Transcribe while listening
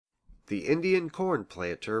The Indian Corn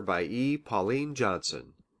Planter by E. Pauline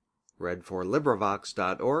Johnson.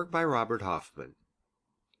 LibriVox.org.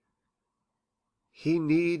 He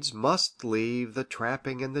needs must leave the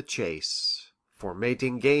trapping and the chase, for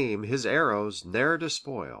mating game his arrows ne'er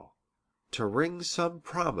despoil, to wring some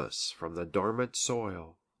promise from the dormant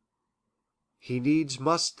soil. He needs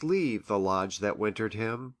must leave the lodge that wintered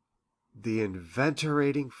him, the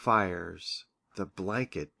inventorating fires, the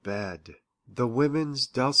blanket bed, the women's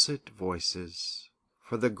dulcet voices,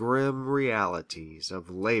 for the grim realities of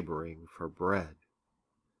laboring for bread.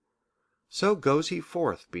 So goes he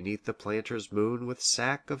forth beneath the planter's moon with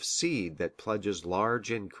sack of seed that pledges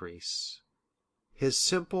large increase. His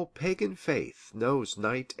simple pagan faith knows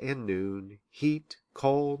night and noon, heat,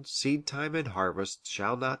 cold, seed-time and harvest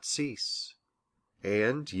shall not cease.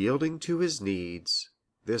 And, yielding to his needs,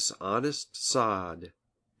 this honest sod,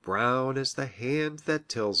 brown as the hand that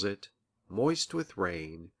tills it, moist with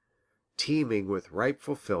rain, teeming with ripe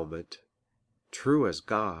fulfilment, true as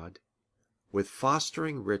God, with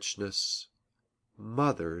fostering richness,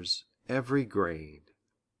 mothers every grain.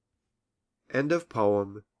 End of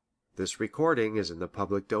poem. This recording is in the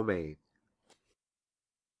public domain.